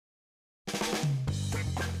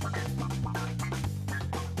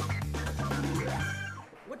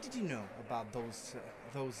did you know about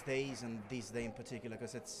those days and this day in particular?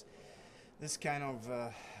 Because it's this kind of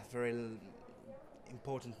very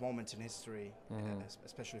important moment in history,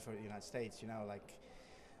 especially for the United States. You know, like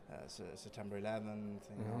September 11th.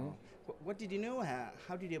 You know, what did you know?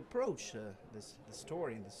 How did you approach this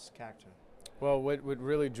story and this character? Well, what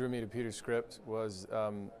really drew me to Peter's script was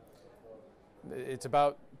it's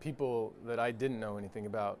about people that I didn't know anything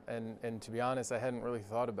about, and to be honest, I hadn't really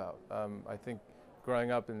thought about. I think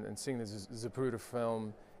growing up and seeing this Zapruder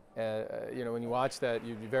film, you know, when you watch that,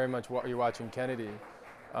 you very much you're watching Kennedy,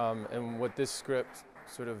 and what this script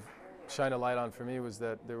sort of shined a light on for me was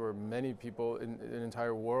that there were many people in an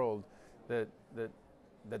entire world that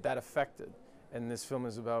affected. And this film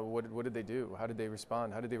is about what did they do? How did they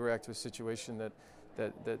respond? How did they react to a situation that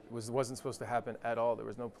wasn't supposed to happen at all? There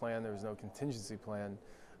was no plan. There was no contingency plan.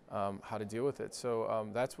 How to deal with it. So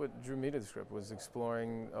that's what drew me to the script, was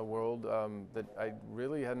exploring a world that I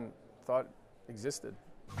really hadn't thought existed.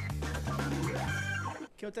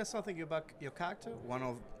 Can you tell something about your character? One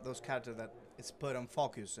of those characters that is put on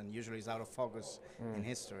focus and usually is out of focus in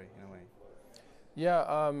history, in a way.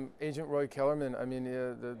 Yeah, Agent Roy Kellerman. I mean,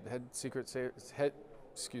 the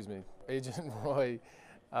Agent Roy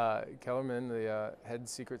Kellerman, the head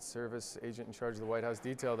Secret Service agent in charge of the White House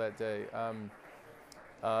detail that day.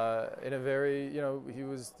 In a very, you know,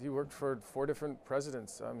 he worked for 4 different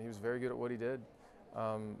presidents. He was very good at what he did.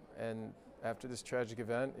 And after this tragic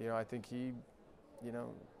event, you know, I think he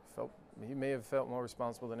may have felt more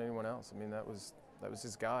responsible than anyone else. I mean, that was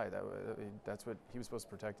his guy. That's what he was supposed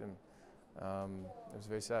to protect him. It was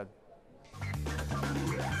very sad.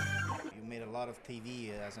 You made a lot of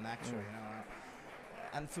TV as an actor, you know,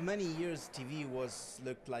 and for many years TV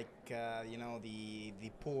looked like you know, the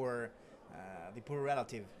poor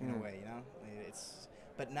relative in a way, you know.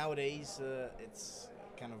 But nowadays it's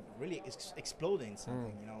kind of really exploding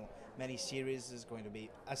something, you know. Many series is going to be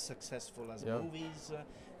as successful as movies,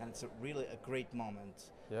 and it's really a great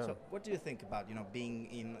moment. Yeah. So what do you think about, you know, being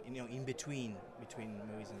in between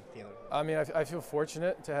movies and theater? I mean, I feel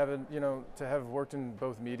fortunate to have worked in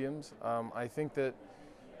both mediums. I think that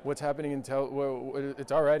what's happening in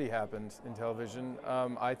it's already happened in television.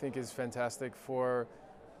 I think is fantastic for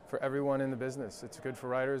everyone in the business. It's good for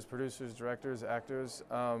writers, producers, directors, actors,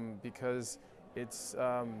 because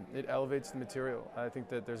it elevates the material. I think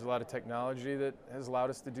that there's a lot of technology that has allowed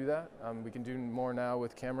us to do that. We can do more now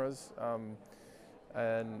with cameras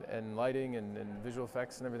and lighting and visual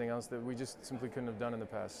effects and everything else that we just simply couldn't have done in the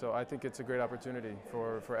past. So I think it's a great opportunity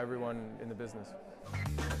for everyone in the business.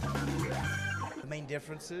 The main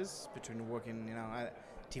differences between working, you know,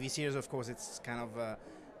 TV series, of course, it's kind of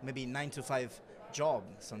maybe 9 to 5 job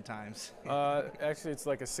sometimes. Actually, it's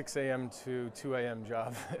like a 6 a.m. to 2 a.m.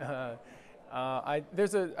 job. I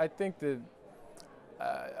think that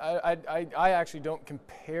I actually don't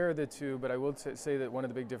compare the two, but I will say that one of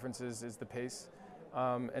the big differences is the pace,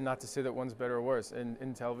 and not to say that one's better or worse.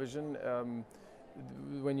 In television,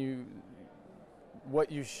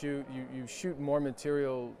 what you shoot, you shoot more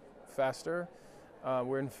material faster.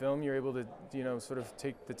 Where in film, you're able to, you know, sort of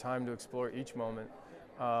take the time to explore each moment,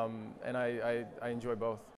 and I enjoy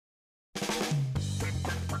both.